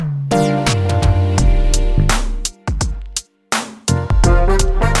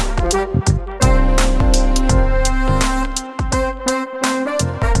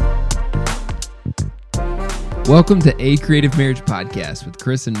Welcome to A Creative Marriage Podcast with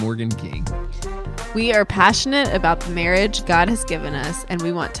Chris and Morgan King. We are passionate about the marriage God has given us, and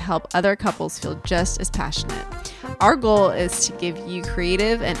we want to help other couples feel just as passionate. Our goal is to give you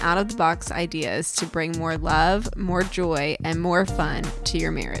creative and out-of-the-box ideas to bring more love, more joy, and more fun to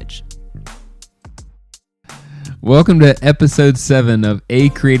your marriage. Welcome to episode 7 of A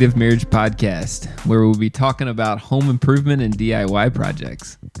Creative Marriage Podcast, where we'll be talking about home improvement and DIY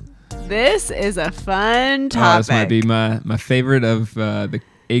projects. This is a fun topic. This might be my favorite of the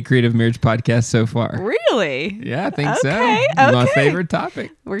A Creative Marriage Podcast so far. Really? Yeah, I think so. Okay. My favorite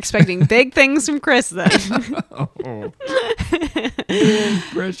topic. We're expecting big things from Chris then.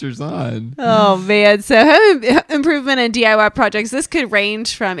 Pressure's on. Oh, man. So home improvement and DIY projects, this could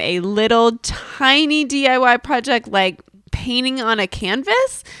range from a little tiny DIY project like painting on a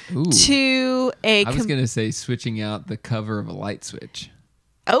canvas to a... I was going to say switching out the cover of a light switch.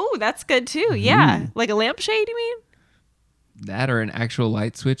 Oh, that's good too. Yeah. Like a lampshade, you mean? That or an actual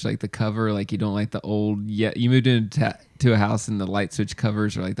light switch, like the cover, like you don't like the old... Yeah, you moved into a house and the light switch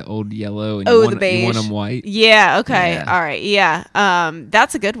covers are like the old yellow and the beige. You want them white. Yeah, okay. Yeah. All right. Yeah.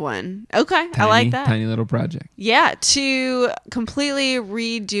 That's a good one. Okay. I like that. Tiny little project. Yeah, to completely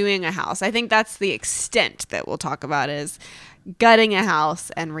redoing a house. I think that's the extent that we'll talk about is gutting a house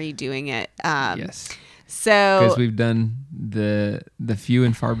and redoing it. Yes. So because we've done the few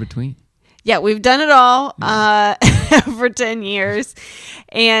and far between. Yeah, we've done it all for 10 years.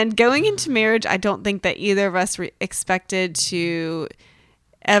 And going into marriage, I don't think that either of us expected to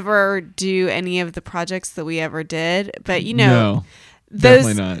ever do any of the projects that we ever did. But, you know,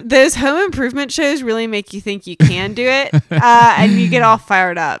 those home improvement shows really make you think you can do it. And you get all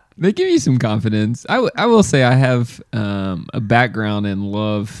fired up. They give you some confidence. I will say I have a background in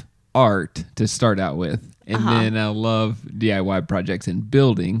love art to start out with. And then I love DIY projects and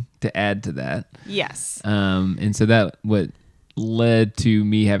building to add to that. Yes. And so that what led to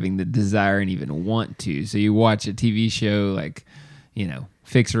me having the desire and even want to. So you watch a TV show like, you know,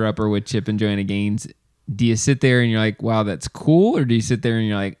 Fixer Upper with Chip and Joanna Gaines. Do you sit there and you're like, wow, that's cool? Or do you sit there and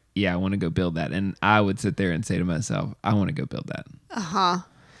you're like, yeah, I want to go build that? And I would sit there and say to myself, I want to go build that.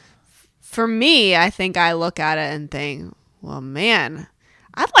 For me, I think I look at it and think, well, man,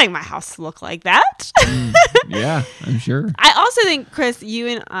 I'd like my house to look like that. Yeah, I'm sure. I also think, Chris, you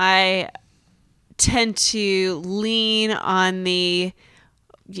and I tend to lean on the,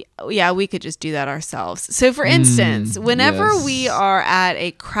 yeah, we could just do that ourselves. So, for instance, whenever we are at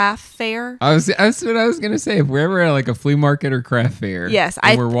a craft fair. That's what I was going to say. If we're ever at like a flea market or craft fair. Yes.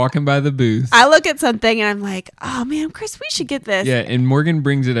 And we're walking by the booth. I look at something and I'm like, oh, man, Chris, we should get this. Yeah, and Morgan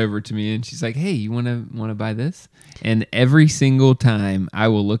brings it over to me and she's like, hey, you want to buy this? And every single time I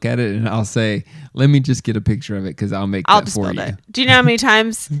will look at it and I'll say, let me just get a picture of it because I'll make that for you. It. Do you know how many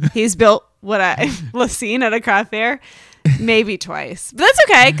times he's built what I've seen at a craft fair? Maybe twice. But that's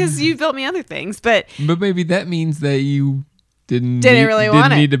okay because you built me other things. But maybe that means that you didn't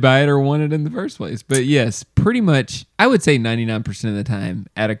need to buy it or want it in the first place. But yes, pretty much, I would say 99% of the time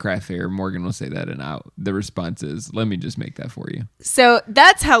at a craft fair, Morgan will say that, and the response is, let me just make that for you. So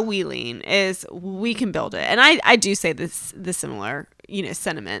that's how we lean, is we can build it. And I do say the similar,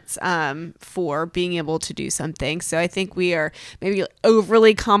 sentiments for being able to do something. So I think we are maybe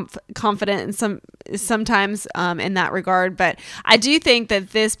overly confident sometimes in that regard. But I do think that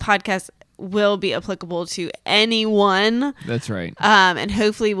this podcast will be applicable to anyone. That's right. And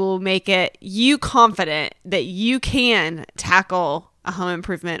hopefully we'll make you confident that you can tackle a home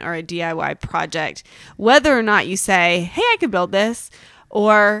improvement or a DIY project, whether or not you say, hey, I can build this,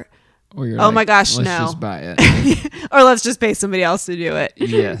 or you're oh my gosh, let's no. Just buy it. Or let's just pay somebody else to do it.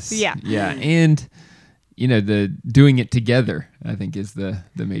 Yes. Yeah. Yeah. And the doing it together, I think, is the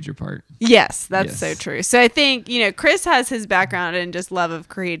major part. Yes, that's so true. So I think, Chris has his background in just love of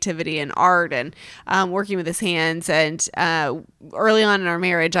creativity and art and working with his hands. And early on in our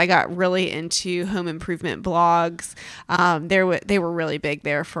marriage, I got really into home improvement blogs. They were really big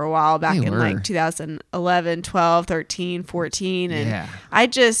there for a while back in like 2011, 12, 13, 14. And I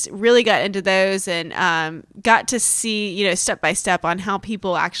just really got into those and got to see, step by step on how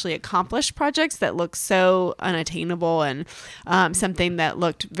people actually accomplish projects that look so unattainable and something that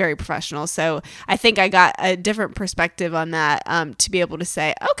looked very professional. So I think I got a different perspective on that to be able to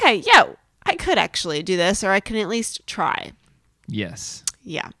say, okay, yeah, I could actually do this, or I can at least try. Yes.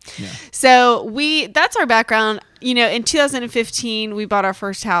 Yeah. So that's our background. In 2015, we bought our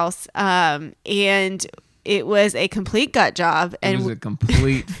first house and it was a complete gut job. And it was a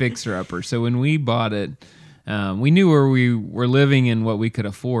complete fixer-upper. So when we bought it, we knew where we were living and what we could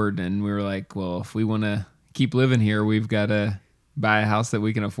afford. And we were like, well, if we want to keep living here, we've got to buy a house that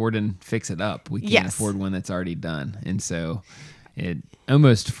we can afford and fix it up. We can't afford one that's already done. And so it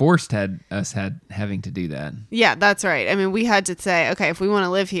almost forced us having to do that. Yeah, that's right. I mean, we had to say, okay, if we want to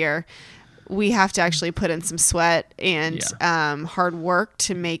live here, we have to actually put in some sweat and hard work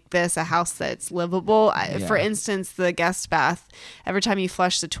to make this a house that's livable. For instance, the guest bath, every time you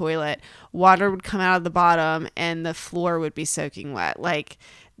flush the toilet, water would come out of the bottom and the floor would be soaking wet. Like,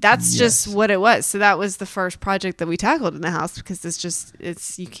 that's just what it was. So that was the first project that we tackled in the house, because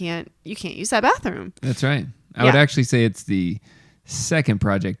you can't use that bathroom. That's right. I would actually say it's the second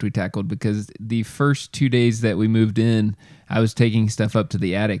project we tackled, because the first 2 days that we moved in, I was taking stuff up to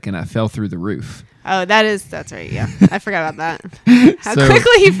the attic and I fell through the roof. Oh, that's right. Yeah. I forgot about that. How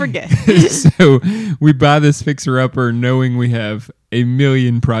quickly you forget. So we buy this fixer-upper knowing we have a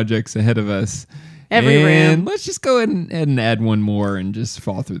million projects ahead of us. Every room. Let's just go ahead and add one more and just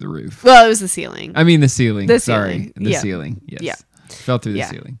fall through the roof. Well, it was the ceiling. I mean the ceiling. The ceiling. Yes. Yeah. Fell through the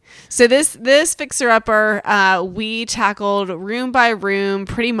ceiling. So this fixer-upper, we tackled room by room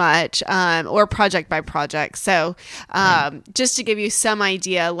pretty much, or project by project. So just to give you some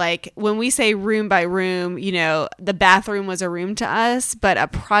idea, like when we say room by room, the bathroom was a room to us, but a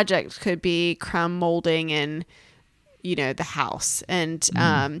project could be crown molding in the house. And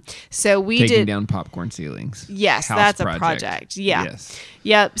so we taking down popcorn ceilings. Yes, that's a project. Yeah. Yes.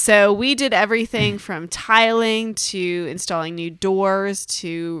 Yep. So we did everything from tiling to installing new doors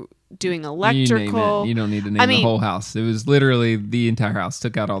to doing electrical. You don't need to name the whole house. It was literally the entire house.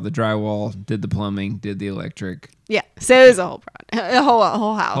 Took out all the drywall, did the plumbing, did the electric. Yeah. So it was a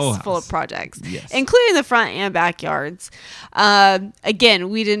whole house full of projects, including the front and backyards. Again,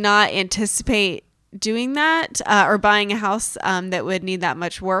 we did not anticipate doing that or buying a house that would need that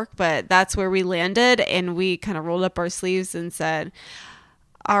much work, but that's where we landed, and we kind of rolled up our sleeves and said,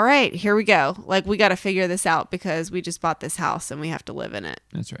 all right, here we go. Like, we got to figure this out because we just bought this house and we have to live in it.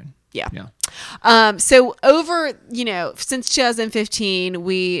 That's right. Yeah. So over, since 2015,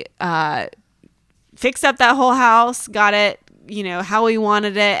 we fixed up that whole house, got it, how we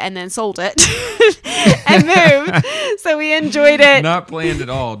wanted it, and then sold it and moved. So we enjoyed it. Not planned at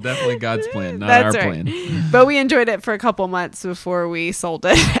all. Definitely God's plan, not our plan. But we enjoyed it for a couple months before we sold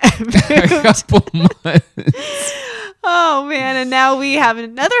it. A couple months. Oh, man. And now we have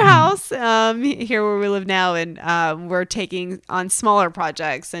another house here where we live now, and we're taking on smaller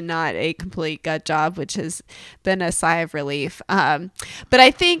projects and not a complete gut job, which has been a sigh of relief. But I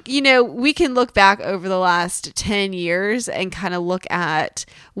think, we can look back over the last 10 years and kind of look at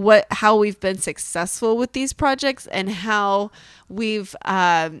how we've been successful with these projects and how we've,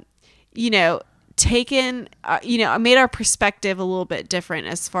 taken, made our perspective a little bit different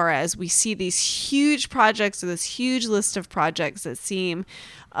as far as we see these huge projects or this huge list of projects that seem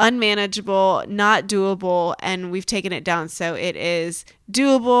unmanageable, not doable, and we've taken it down so it is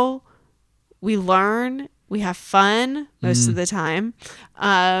doable. We learn, we have fun most of the time,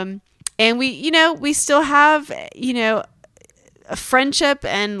 and we still have a friendship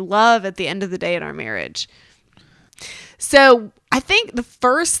and love at the end of the day in our marriage. So I think the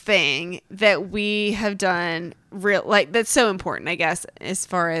first thing that we have done that's so important, I guess, as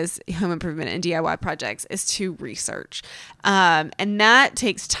far as home improvement and DIY projects is to research. And that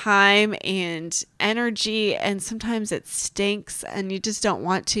takes time and energy, and sometimes it stinks and you just don't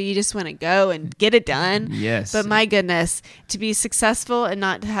want to. You just want to go and get it done. Yes. But my goodness, to be successful and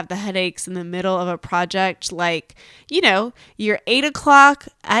not to have the headaches in the middle of a project, like, you're 8 o'clock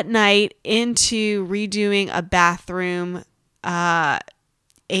at night into redoing a bathroom,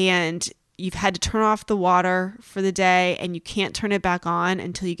 and you've had to turn off the water for the day, and you can't turn it back on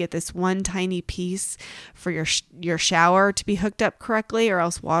until you get this one tiny piece for your shower to be hooked up correctly, or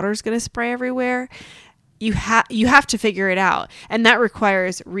else water's going to spray everywhere. You have to figure it out, and that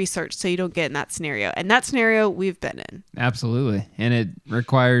requires research so you don't get in that scenario. And that scenario we've been in. Absolutely. And it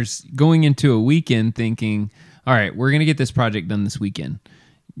requires going into a weekend thinking, all right, we're going to get this project done this weekend.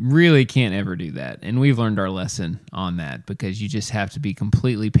 Really can't ever do that. And we've learned our lesson on that, because you just have to be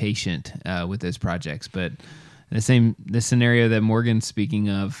completely patient with those projects. But the scenario that Morgan's speaking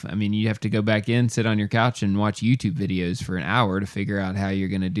of, I mean, you have to go back in, sit on your couch and watch YouTube videos for an hour to figure out how you're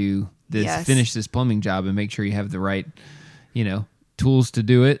going to do this, finish this plumbing job, and make sure you have the right, tools to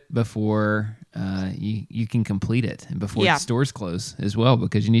do it before you can complete it, and before the stores close as well,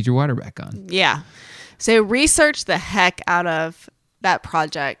 because you need your water back on. Yeah. So research the heck out of that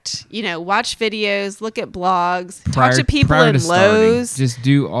project. Watch videos, look at blogs, talk to people in Lowe's. Just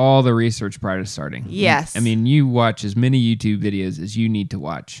do all the research prior to starting. Yes. I mean, you watch as many YouTube videos as you need to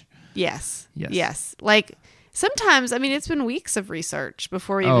watch. Yes. Like, sometimes, I mean, it's been weeks of research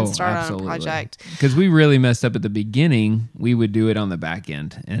before we even start on a project. Because we really messed up at the beginning. We would do it on the back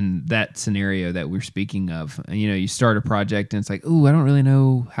end. And that scenario that we're speaking of, you start a project and it's like, ooh, I don't really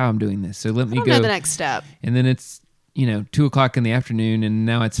know how I'm doing this. So let me go. know the next step. And then it's, 2:00 in the afternoon and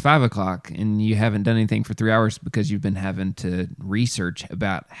now it's 5:00 and you haven't done anything for 3 hours because you've been having to research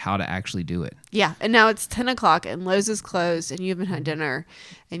about how to actually do it. Yeah. And now it's 10:00 and Lowe's is closed and you haven't had dinner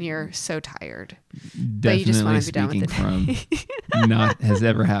and you're so tired. Definitely but you just want to be done with it. From not has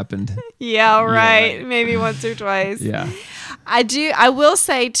ever happened. Yeah, right. Maybe once or twice. Yeah. I will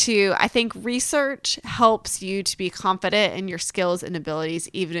say too, I think research helps you to be confident in your skills and abilities,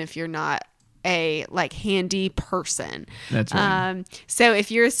 even if you're not a handy person. That's right. So if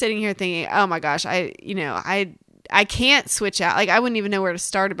you're sitting here thinking, oh my gosh, I can't switch out, I wouldn't even know where to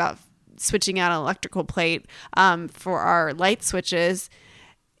start about switching out an electrical plate for our light switches,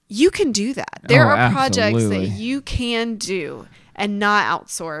 you can do that. There are projects that you can do and not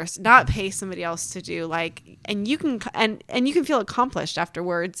outsource, not pay somebody else to do, and you can feel accomplished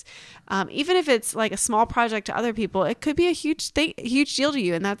afterwards. Even if it's a small project to other people, it could be a huge deal to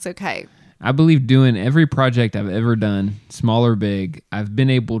you, and that's okay. I believe doing every project I've ever done, small or big, I've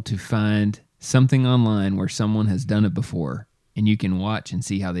been able to find something online where someone has done it before and you can watch and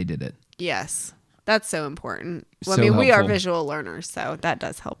see how they did it. Yes. That's so important. Well, So we are helpful. visual learners, so that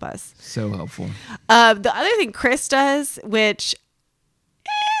does help us. So helpful. The other thing Chris does, which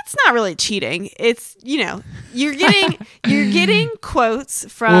it's not really cheating. It's, you're getting quotes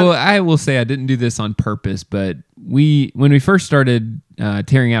from. Well, I will say I didn't do this on purpose, but when we first started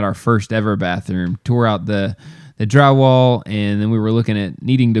tearing out our first ever bathroom, tore out the drywall, and then we were looking at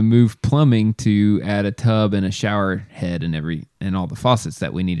needing to move plumbing to add a tub and a shower head and all the faucets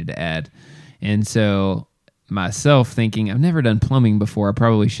that we needed to add. And so myself thinking, I've never done plumbing before, I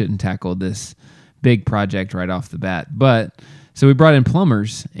probably shouldn't tackle this big project right off the bat. But so we brought in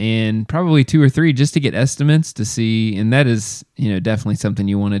plumbers and probably 2 or 3 just to get estimates to see. And that is, definitely something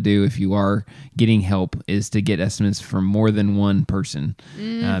you want to do if you are getting help, is to get estimates from more than one person,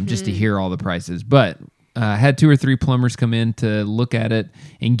 just to hear all the prices. But I had 2 or 3 plumbers come in to look at it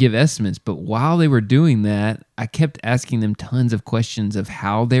and give estimates. But while they were doing that, I kept asking them tons of questions of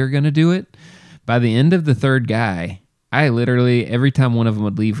how they're going to do it. By the end of the third guy, I literally, every time one of them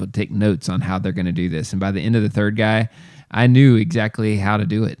would leave, would take notes on how they're going to do this. And by the end of the third guy, I knew exactly how to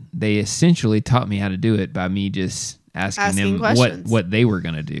do it. They essentially taught me how to do it by me just asking them what they were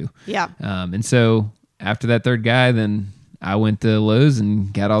going to do. Yeah. And so after that third guy, then I went to Lowe's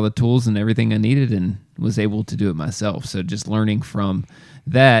and got all the tools and everything I needed and was able to do it myself. So just learning from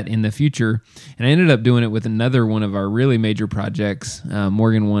that in the future. And I ended up doing it with another one of our really major projects.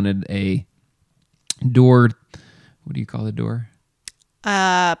 Morgann wanted a door. What do you call the door?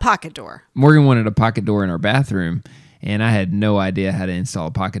 Pocket door. Morgann wanted a pocket door in our bathroom, and I had no idea how to install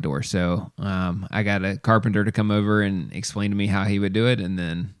a pocket door. So I got a carpenter to come over and explain to me how he would do it, and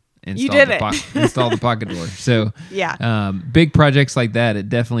then install the pocket door. So yeah, big projects like that, it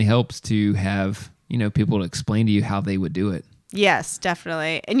definitely helps to have people to explain to you how they would do it. Yes,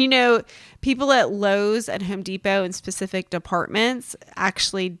 definitely. And people at Lowe's and Home Depot in specific departments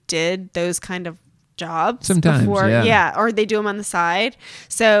actually did those kind of jobs sometimes before. Yeah, or they do them on the side.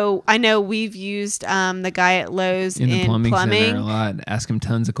 So I know we've used the guy at Lowe's in the plumbing center a lot. Ask him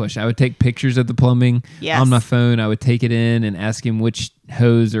tons of questions. I would take pictures of the plumbing on my phone. I would take it in and ask him which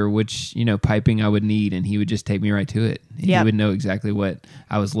hose or which piping I would need, and he would just take me right to it. He would know exactly what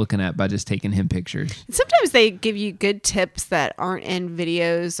I was looking at by just taking him pictures. Sometimes they give you good tips that aren't in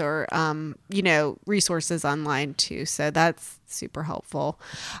videos or resources online too, so that's super helpful.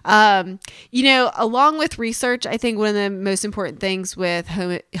 Along with research, I think one of the most important things with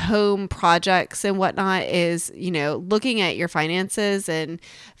home projects and whatnot is looking at your finances and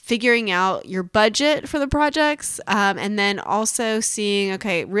figuring out your budget for the projects, and then also seeing,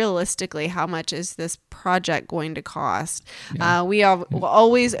 okay, realistically, how much is this project going to cost? Yeah. We will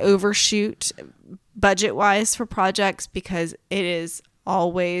always overshoot budget-wise for projects because it is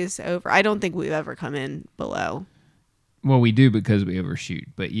always over. I don't think we've ever come in below. Well, we do because we overshoot,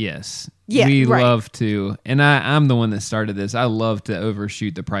 but yes, we love to, and I'm the one that started this. I love to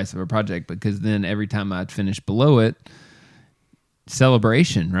overshoot the price of a project because then every time I'd finish below it,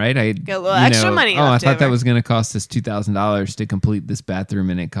 celebration, right? I get a little extra money. Oh, I thought that was going to cost us $2,000 to complete this bathroom,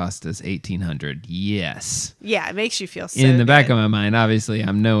 and it cost us $1,800. Yes. Yeah, it makes you feel so in the good. back of my mind. Obviously,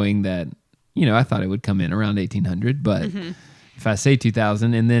 I'm knowing that I thought it would come in around $1,800, but if I say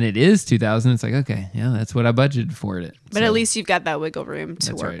 $2,000 and then it is $2,000, it's like, okay, yeah, that's what I budgeted for it. But at least you've got that wiggle room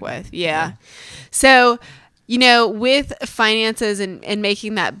to work with. Yeah. Yeah. So With finances and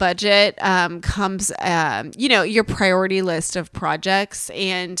making that budget comes, your priority list of projects.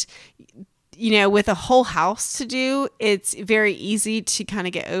 And, with a whole house to do, it's very easy to kind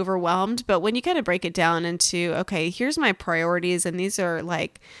of get overwhelmed. But when you kind of break it down into, okay, here's my priorities, and these are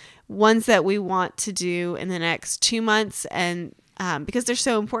like ones that we want to do in the next 2 months, and because they're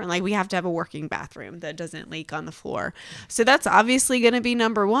so important, like we have to have a working bathroom that doesn't leak on the floor. So that's obviously going to be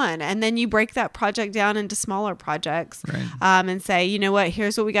number one. And then you break that project down into smaller projects, right. And say, you know what,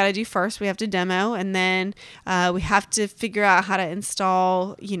 here's what we got to do first. We have to demo, and then we have to figure out how to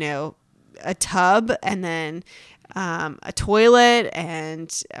install, a tub, and then a toilet,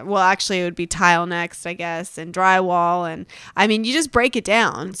 and actually it would be tile next, I guess, and drywall. And you just break it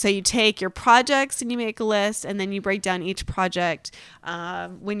down. So you take your projects and you make a list, and then you break down each project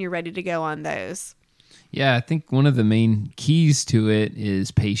when you're ready to go on those. Yeah, I think one of the main keys to it is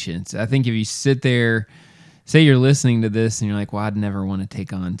patience. I think if you sit there, say you're listening to this and you're like, well, I'd never want to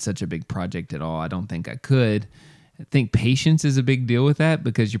take on such a big project at all. I don't think I could. I think patience is a big deal with that,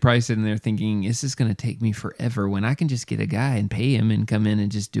 because you're probably sitting there thinking, this is going to take me forever when I can just get a guy and pay him and come in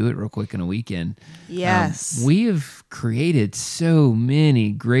and just do it real quick in a weekend. Yes. We have created so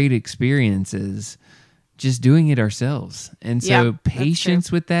many great experiences just doing it ourselves. And so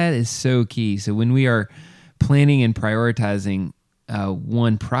patience with that is so key. So when we are planning and prioritizing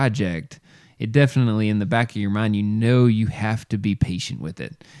one project, it definitely, in the back of your mind, you have to be patient with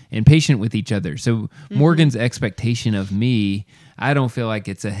it and patient with each other. So Morgann's expectation of me, I don't feel like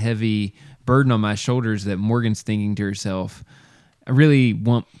it's a heavy burden on my shoulders that Morgann's thinking to herself, I really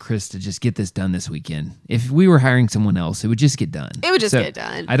want Chris to just get this done this weekend. If we were hiring someone else, it would just get done. It would just get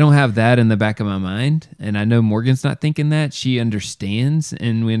done. I don't have that in the back of my mind, and I know Morgann's not thinking that. She understands,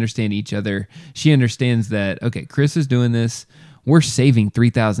 and we understand each other. She understands that, okay, Chris is doing this. We're saving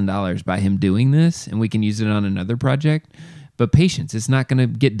 $3,000 by him doing this, and we can use it on another project. But patience, it's not going to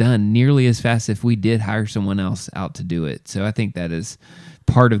get done nearly as fast if we did hire someone else out to do it. So I think that is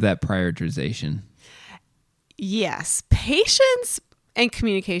part of that prioritization. Yes, patience and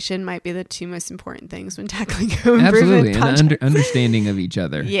communication might be the two most important things when tackling home improvement projects. Absolutely, and understanding of each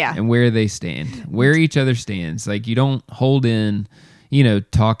other, and where they stand, where each other stands. Like, you don't hold in,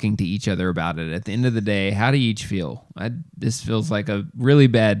 talking to each other about it. At the end of the day, how do you each feel? This feels like a really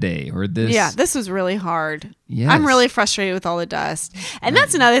bad day, or this. Yeah, this was really hard. Yes. I'm really frustrated with all the dust. And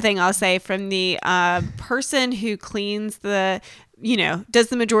that's another thing I'll say from the person who cleans does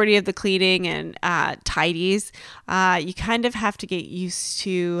the majority of the cleaning and tidies. You kind of have to get used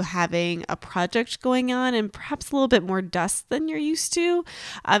to having a project going on and perhaps a little bit more dust than you're used to,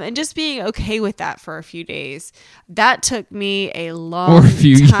 and just being okay with that for a few days. That took me a long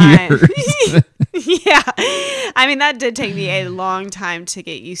time. Years. Yeah. That did take me a long time to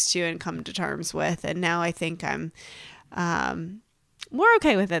get used to and come to terms with. And now I think I'm more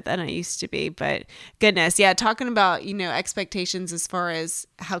okay with it than I used to be. But goodness, talking about, expectations as far as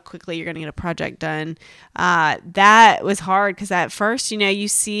how quickly you're going to get a project done. That was hard, because at first, you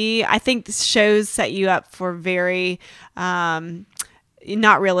see, I think the shows set you up for very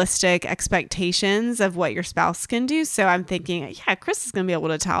not realistic expectations of what your spouse can do. So I'm thinking, Chris is going to be able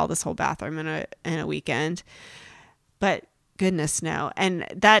to tile this whole bathroom in a weekend. But goodness, no. And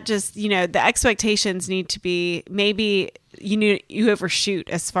that just, the expectations need to be, maybe you overshoot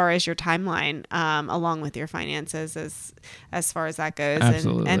as far as your timeline, along with your finances as far as that goes.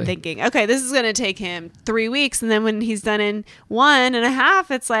 Absolutely. And thinking, okay, this is going to take him 3 weeks. And then when he's done in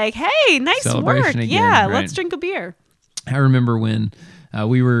 1.5, it's like, hey, nice work. Again, yeah. right. Let's drink a beer. I remember when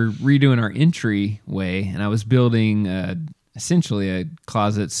we were redoing our entryway, and I was building essentially a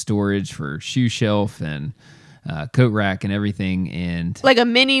closet storage for shoe shelf and coat rack and everything. And like a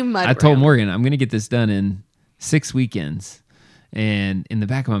mini mud I told Morgann, I'm going to get this done in 6 weekends. And in the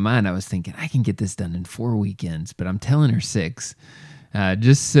back of my mind, I was thinking, I can get this done in 4 weekends, but I'm telling her 6.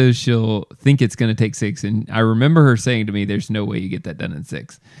 Just so she'll think it's going to take 6. And I remember her saying to me, there's no way you get that done in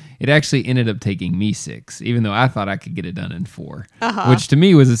 6. It actually ended up taking me 6, even though I thought I could get it done in 4, which to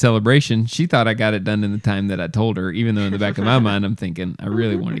me was a celebration. She thought I got it done in the time that I told her, even though in the back of my mind, I'm thinking, I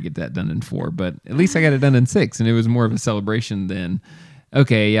really wanted to get that done in 4, but at least I got it done in 6. And it was more of a celebration than,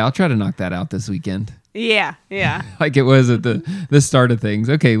 okay, I'll try to knock that out this weekend. Yeah. Like it was at the start of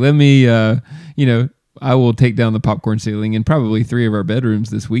things. Okay, let me, I will take down the popcorn ceiling in probably 3 of our bedrooms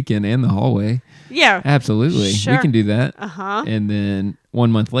this weekend and the hallway. Yeah. Absolutely. Sure. We can do that. And then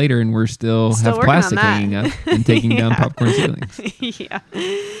 1 month later, and we're still have plastic hanging up and taking down popcorn ceilings. Yeah.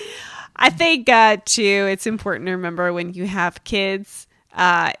 I think, too, it's important to remember when you have kids,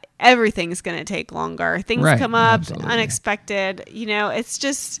 everything's going to take longer. Things Right, come up absolutely. unexpected. It's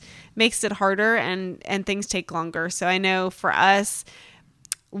just makes it harder and things take longer. So I know for us,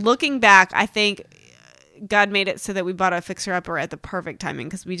 looking back, I think God made it so that we bought a fixer-upper at the perfect timing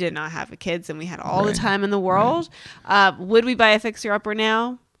because we did not have kids and we had all the time in the world. Would we buy a fixer-upper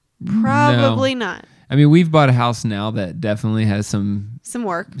now? Probably not. I mean, we've bought a house now that definitely has some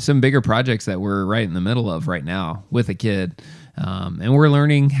work, some bigger projects that we're right in the middle of right now with a kid, and we're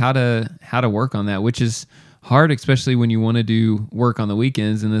learning how to work on that, which is hard, especially when you want to do work on the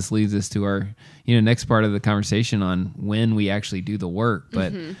weekends. And this leads us to our next part of the conversation on when we actually do the work.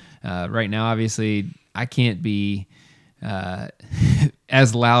 But right now, obviously, I can't be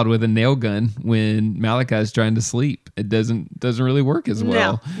as loud with a nail gun when Malachi's trying to sleep. It doesn't really work as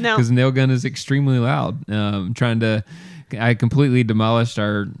well. No. Because nail gun is extremely loud. I completely demolished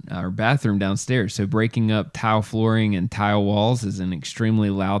our bathroom downstairs. So breaking up tile flooring and tile walls is an extremely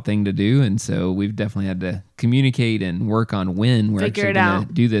loud thing to do. And so we've definitely had to communicate and work on when we're actually going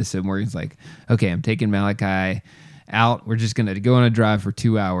to do this. And Morgan's like, okay, I'm taking Malachi out. We're just going to go on a drive for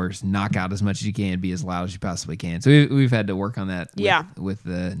 2 hours, knock out as much as you can, be as loud as you possibly can. So we've had to work on that with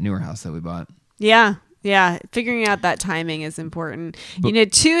the newer house that we bought. Yeah. Yeah. Figuring out that timing is important.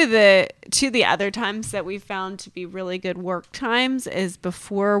 Two of the other times that we found to be really good work times is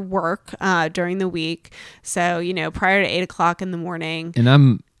before work, during the week. So, prior to 8 o'clock in the morning. And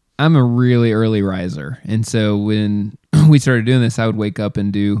I'm a really early riser. And so when we started doing this, I would wake up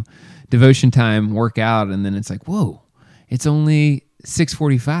and do devotion time, work out, and then it's like, whoa, it's only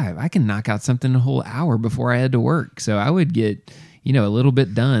 6:45. I can knock out something a whole hour before I head to work. So I would get, a little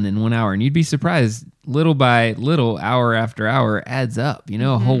bit done in 1 hour. And you'd be surprised, little by little, hour after hour adds up.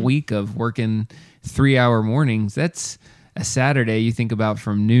 A whole week of working 3-hour mornings, that's a Saturday you think about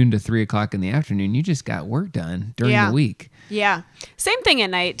from noon to 3 o'clock in the afternoon. You just got work done during the week. Yeah. Same thing at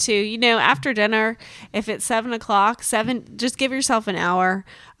night too. After dinner, if it's 7 o'clock, just give yourself an hour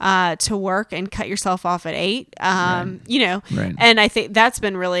to work and cut yourself off at 8. Right. And I think that's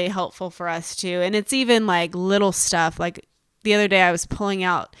been really helpful for us too. And it's even like little stuff. Like the other day I was pulling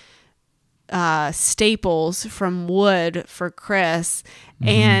out staples from wood for Chris,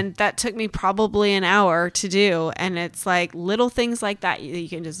 and that took me probably an hour to do. And it's like little things like that you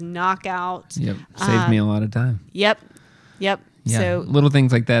can just knock out. Yep. Saved me a lot of time. Yep. Yeah, so little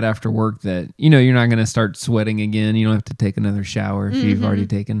things like that after work that, you're not going to start sweating again. You don't have to take another shower if you've already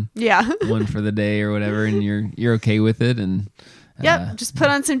taken one for the day or whatever, and you're okay with it. And just put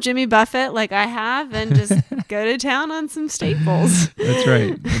on some Jimmy Buffett like I have and just go to town on some staples. That's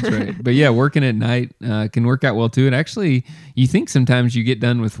right. But yeah, working at night can work out well too. And actually, you think sometimes you get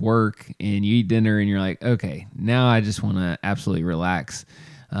done with work and you eat dinner and you're like, okay, now I just want to absolutely relax.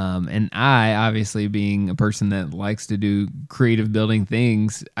 And I, obviously being a person that likes to do creative building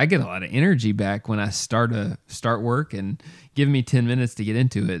things, I get a lot of energy back when I start work and give me 10 minutes to get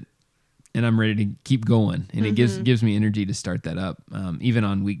into it, and I'm ready to keep going. And it gives me energy to start that up, even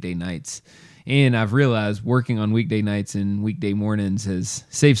on weekday nights. And I've realized working on weekday nights and weekday mornings has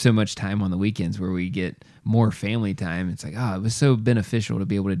saved so much time on the weekends where we get more family time. It's like, it was so beneficial to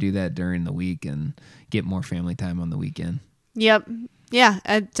be able to do that during the week and get more family time on the weekend. Yep. Yeah,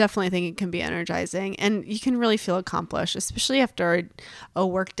 I definitely think it can be energizing, and you can really feel accomplished, especially after a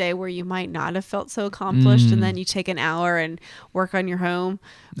work day where you might not have felt so accomplished, and then you take an hour and work on your home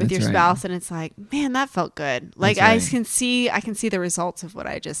with your spouse, and it's like, man, that felt good. Like I can see the results of what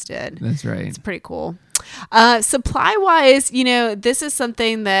I just did. That's right. It's pretty cool. Supply wise, this is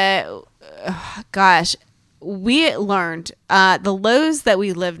something that, we learned. The Lowe's that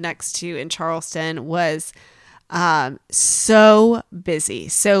we lived next to in Charleston was so busy.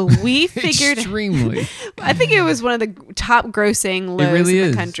 So we figured extremely. I think it was one of the top grossing Lowe's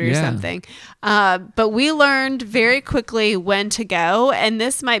in the country or something. But we learned very quickly when to go, and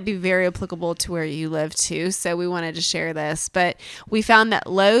this might be very applicable to where you live too. So we wanted to share this, but we found that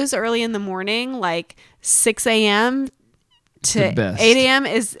Lowe's early in the morning, like 6 a.m. to 8 a.m.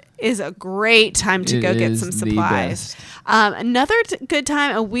 is a great time to go get some supplies. Another good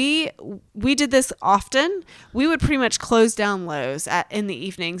time, and we did this often. We would pretty much close down Lowe's in the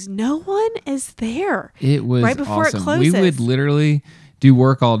evenings. No one is there. It was right before awesome. It closes. We would literally do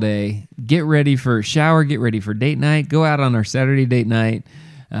work all day, get ready for shower, get ready for date night, go out on our Saturday date night,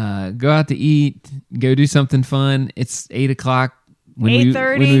 go out to eat, go do something fun. It's 8 o'clock when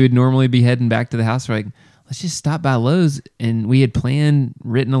 8:30. When we would normally be heading back to the house. We're like, let's just stop by Lowe's, and we had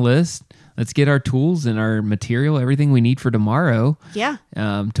written a list. let's get our tools and our material, everything we need for tomorrow. Yeah.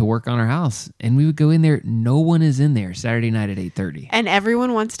 To work on our house. And we would go in there. No one is in there Saturday night at 8:30. And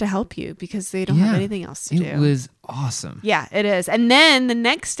everyone wants to help you because they don't have anything else to do. It was awesome. Yeah, it is. And then the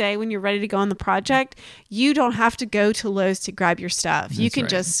next day when you're ready to go on the project, you don't have to go to Lowe's to grab your stuff. You can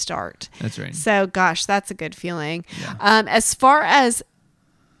just start. That's right. So, gosh, that's a good feeling. Yeah. As far as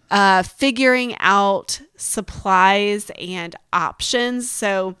figuring out supplies and options.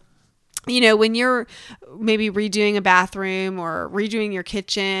 So, when you're maybe redoing a bathroom or redoing your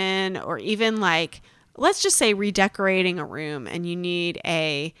kitchen, or even let's just say redecorating a room, and you need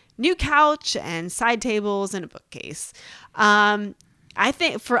a new couch and side tables and a bookcase. I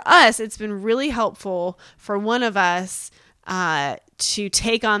think for us, it's been really helpful for one of us to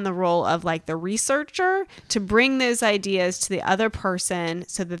take on the role of the researcher, to bring those ideas to the other person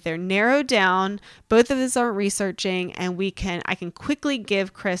so that they're narrowed down. Both of us are researching, and I can quickly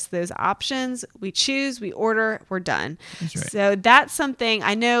give Chris those options. We choose, we order, we're done. That's right. So that's something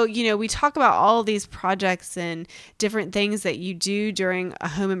I know, we talk about all these projects and different things that you do during a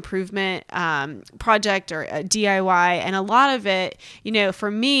home improvement project or a DIY. And a lot of it,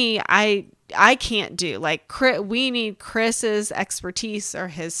 for me, I can't do. We need Chris's expertise or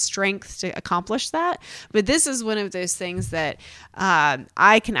his strength to accomplish that. But this is one of those things that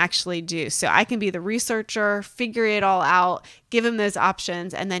I can actually do. So I can be the researcher, figure it all out, give him those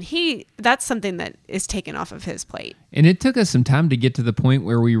options, and then that's something that is taken off of his plate. And it took us some time to get to the point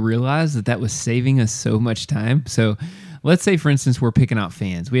where we realized that was saving us so much time. So let's say, for instance, we're picking out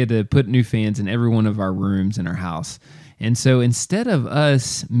fans. We had to put new fans in every one of our rooms in our house. And so instead of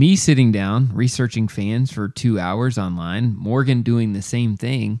me sitting down, researching fans for 2 hours online, Morgan doing the same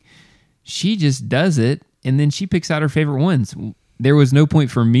thing, she just does it, and then she picks out her favorite ones. There was no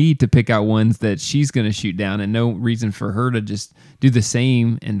point for me to pick out ones that she's going to shoot down, and no reason for her to just do the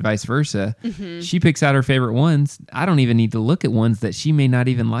same and vice versa. Mm-hmm. She picks out her favorite ones. I don't even need to look at ones that she may not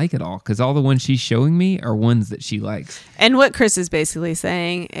even like at all, because all the ones she's showing me are ones that she likes. And what Chris is basically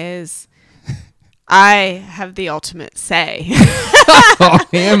saying is, I have the ultimate say. Oh,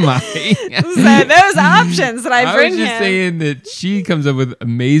 am I? So those options that I bring was just him. saying that she comes up with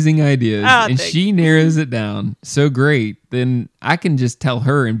amazing ideas, and she narrows it down so great. Then I can just tell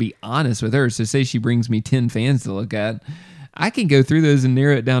her and be honest with her. So say she brings me 10 fans to look at, I can go through those and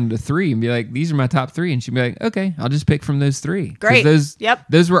narrow it down to 3 and be like, these are my top 3. And she'd be like, okay, I'll just pick from those 3. Great.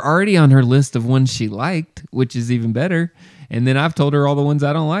 Those were already on her list of ones she liked, which is even better. And then I've told her all the ones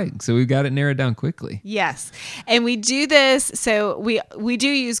I don't like. So we've got it narrowed down quickly. Yes. And we do this. So we do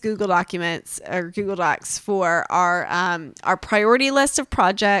use Google Documents or Google Docs for our priority list of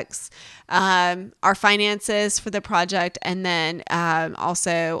projects, our finances for the project, and then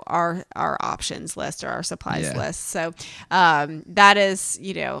also our options list or our supplies list. So that is,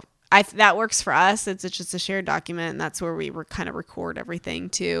 that works for us. It's just a shared document, and that's where we kind of record everything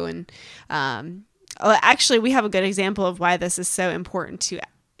too. And actually, we have a good example of why this is so important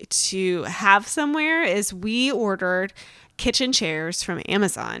to have somewhere. Is we ordered kitchen chairs from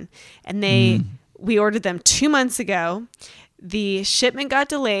Amazon, and we ordered them 2 months ago. The shipment got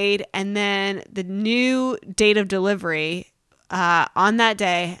delayed, and then the new date of delivery, on that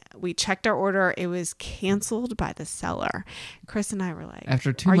day, we checked our order. It was canceled by the seller. Chris and I were like,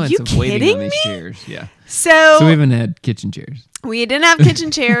 after 2 months of waiting on these chairs. Yeah. So we haven't had kitchen chairs. We didn't have kitchen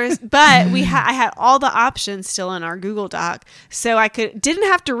chairs, but I had all the options still in our Google Doc. So I didn't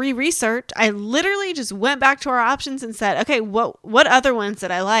have to re-research. I literally just went back to our options and said, okay, what other ones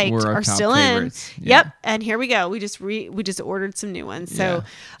that I liked are still favorites. In? Yeah. Yep. And here we go. We just ordered some new ones. So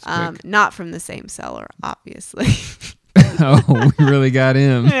not from the same seller, obviously. Oh, we really got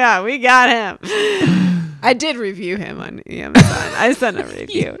him. Yeah, we got him. I did review him on Amazon. I sent a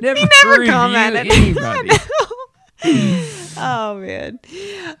review. He never commented. Anybody. Oh, man.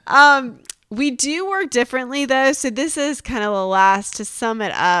 We do work differently, though. So this is kind of the last to sum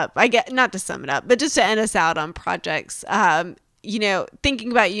it up. Not to sum it up, but just to end us out on projects.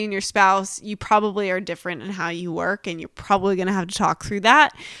 Thinking about you and your spouse, you probably are different in how you work, and you're probably going to have to talk through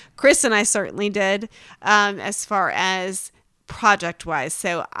that. Chris and I certainly did, as far as project wise.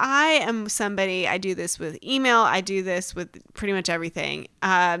 So I am somebody, I do this with email. I do this with pretty much everything.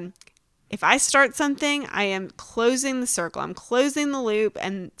 If I start something, I am closing the circle. I'm closing the loop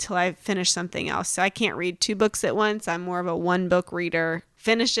until I finish something else. So I can't read 2 books at once. I'm more of a 1 book reader.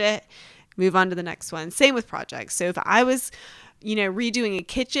 Finish it, move on to the next one. Same with projects. So if I was redoing a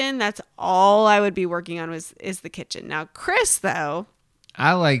kitchen, that's all I would be working on is the kitchen. Now, Chris, though.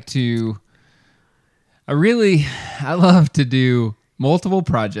 I love to do multiple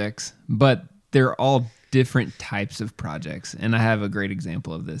projects, but they're all different types of projects. And I have a great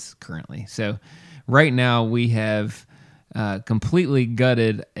example of this currently. So right now we have completely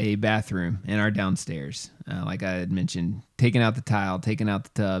gutted a bathroom in our downstairs. Like I had mentioned, taking out the tile, taking out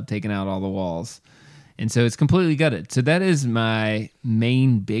the tub, taking out all the walls. And so it's completely gutted. So that is my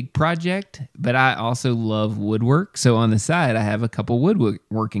main big project, but I also love woodwork. So on the side, I have a couple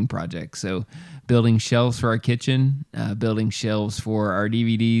woodworking projects. So building shelves for our kitchen, building shelves for our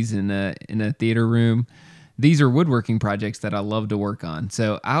DVDs in a theater room. These are woodworking projects that I love to work on.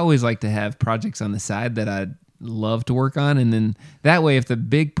 So I always like to have projects on the side that I love to work on. And then that way, if the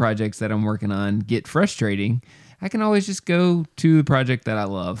big projects that I'm working on get frustrating, I can always just go to the project that I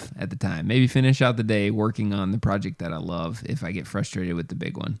love at the time. Maybe finish out the day working on the project that I love if I get frustrated with the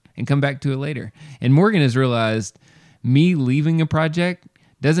big one and come back to it later. And Morgann has realized me leaving a project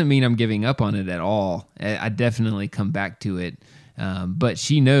doesn't mean I'm giving up on it at all. I definitely come back to it. But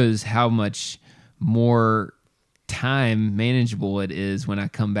she knows how much more time manageable it is when I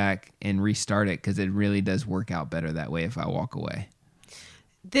come back and restart it, because it really does work out better that way if I walk away.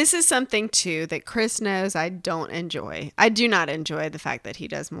 This is something, too, that Chris knows I don't enjoy. I do not enjoy the fact that he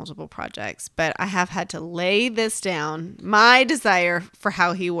does multiple projects, but I have had to lay this down, my desire for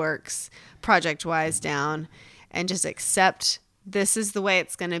how he works project-wise down, and just accept this is the way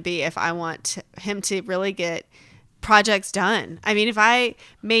it's going to be if I want him to really get projects done. I mean, if I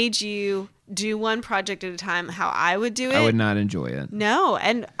made you do one project at a time how I would do it, I would not enjoy it. No,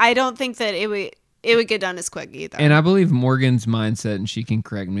 and I don't think that it would get done as quick either. And I believe Morgann's mindset, and she can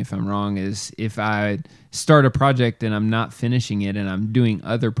correct me if I'm wrong, is if I start a project and I'm not finishing it and I'm doing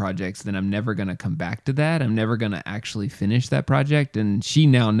other projects, then I'm never going to come back to that. I'm never going to actually finish that project. And she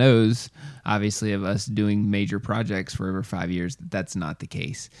now knows, obviously, of us doing major projects for over 5 years, that that's not the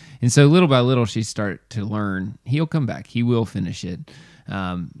case. And so little by little, she start to learn, he'll come back. He will finish it.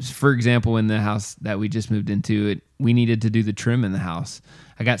 For example, in the house that we just moved into, we needed to do the trim in the house.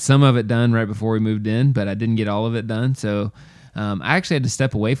 I got some of it done right before we moved in, but I didn't get all of it done. So I actually had to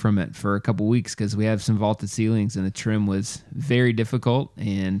step away from it for a couple weeks because we have some vaulted ceilings and the trim was very difficult.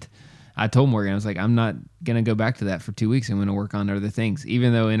 And I told Morgann, I was like, I'm not going to go back to that for 2 weeks. I'm going to work on other things.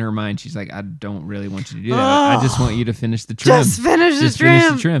 Even though in her mind, she's like, I don't really want you to do that. I just want you to finish the trim. Just finish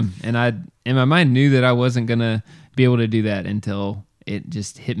the trim. And I, in my mind, knew that I wasn't going to be able to do that until it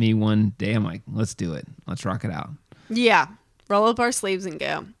just hit me one day. I'm like, let's do it. Let's rock it out. Yeah. Roll up our sleeves and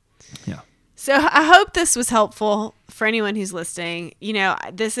go. Yeah. So I hope this was helpful for anyone who's listening. You know,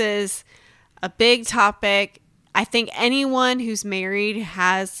 this is a big topic. I think anyone who's married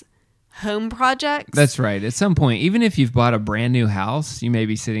has home projects. That's right. At some point, even if you've bought a brand new house, you may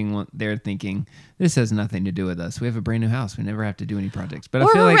be sitting there thinking, this has nothing to do with us. We have a brand new house. We never have to do any projects. But or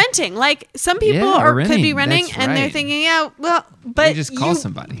I feel we're like renting. Like some people could be renting and they're thinking, yeah, well, but you just call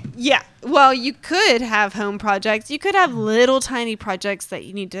somebody. Yeah. Well, you could have home projects. You could have little tiny projects that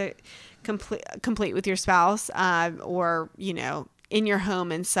you need to complete with your spouse, or, you know, in your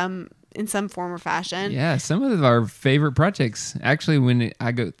home in some form or fashion. Yeah, some of our favorite projects, actually, when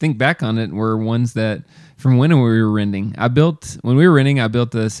I go think back on it, were ones that from when we were renting. When we were renting, I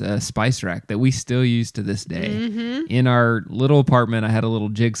built this spice rack that we still use to this day. Mm-hmm. In our little apartment, I had a little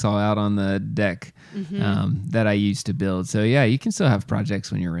jigsaw out on the deck that I used to build. So yeah, you can still have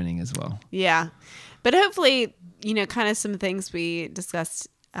projects when you're renting as well. Yeah, but hopefully, you know, kind of some things we discussed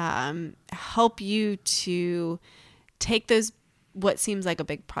help you to take those what seems like a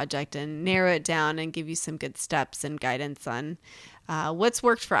big project and narrow it down and give you some good steps and guidance on what's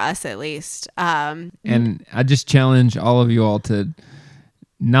worked for us, at least. And I just challenge all of you all to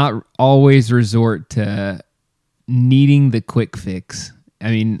not always resort to needing the quick fix.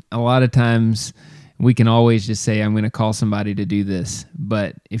 I mean, a lot of times we can always just say, I'm going to call somebody to do this.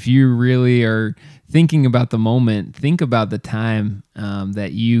 But if you really are thinking about the moment, think about the time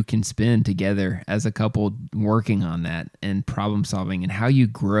that you can spend together as a couple working on that and problem solving and how you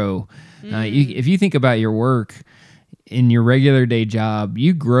grow. If you think about your work in your regular day job,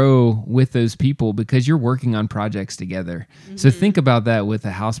 you grow with those people because you're working on projects together. Mm-hmm. So think about that with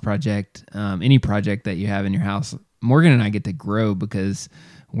a house project, any project that you have in your house. Morgann and I get to grow because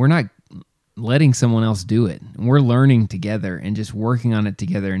we're not letting someone else do it. We're learning together and just working on it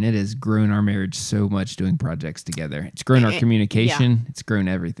together. And it has grown our marriage so much doing projects together. It's grown our communication. Yeah. It's grown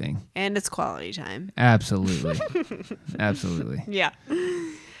everything. And it's quality time. Absolutely. Absolutely. Yeah.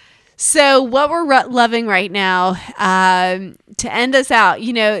 So what we're loving right now, to end us out,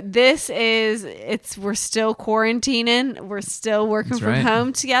 you know, we're still quarantining. We're still working from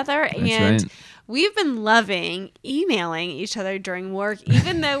home together. And we've been loving emailing each other during work,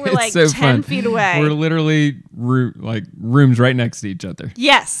 even though we're like so 10 feet away. We're literally rooms right next to each other.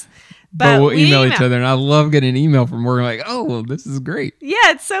 Yes. But we'll email each other, and I love getting an email from Morgan like, oh, well, this is great. Yeah,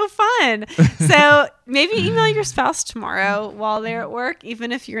 it's so fun. So maybe email your spouse tomorrow while they're at work,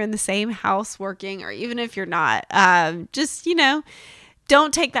 even if you're in the same house working, or even if you're not. Just,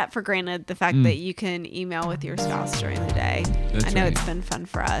 don't take that for granted, the fact that you can email with your spouse during the day. That's I know right. It's been fun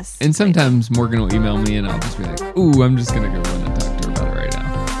for us. And sometimes Morgan will email me, and I'll just be like, ooh, I'm just going to go run and talk to her about it right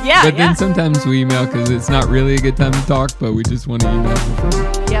now. Yeah. But then sometimes we email because it's not really a good time to talk, but we just want to email for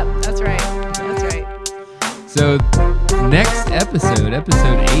fun. Yep, that's right. That's right. So next episode 8,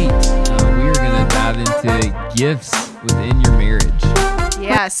 we are going to dive into gifts within your marriage.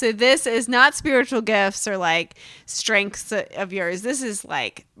 Yeah, so this is not spiritual gifts or like strengths of yours. This is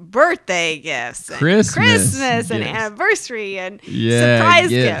like birthday gifts, and Christmas and anniversary and surprise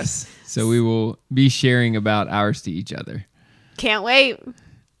gifts. So we will be sharing about ours to each other. Can't wait.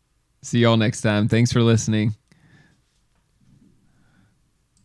 See y'all next time. Thanks for listening.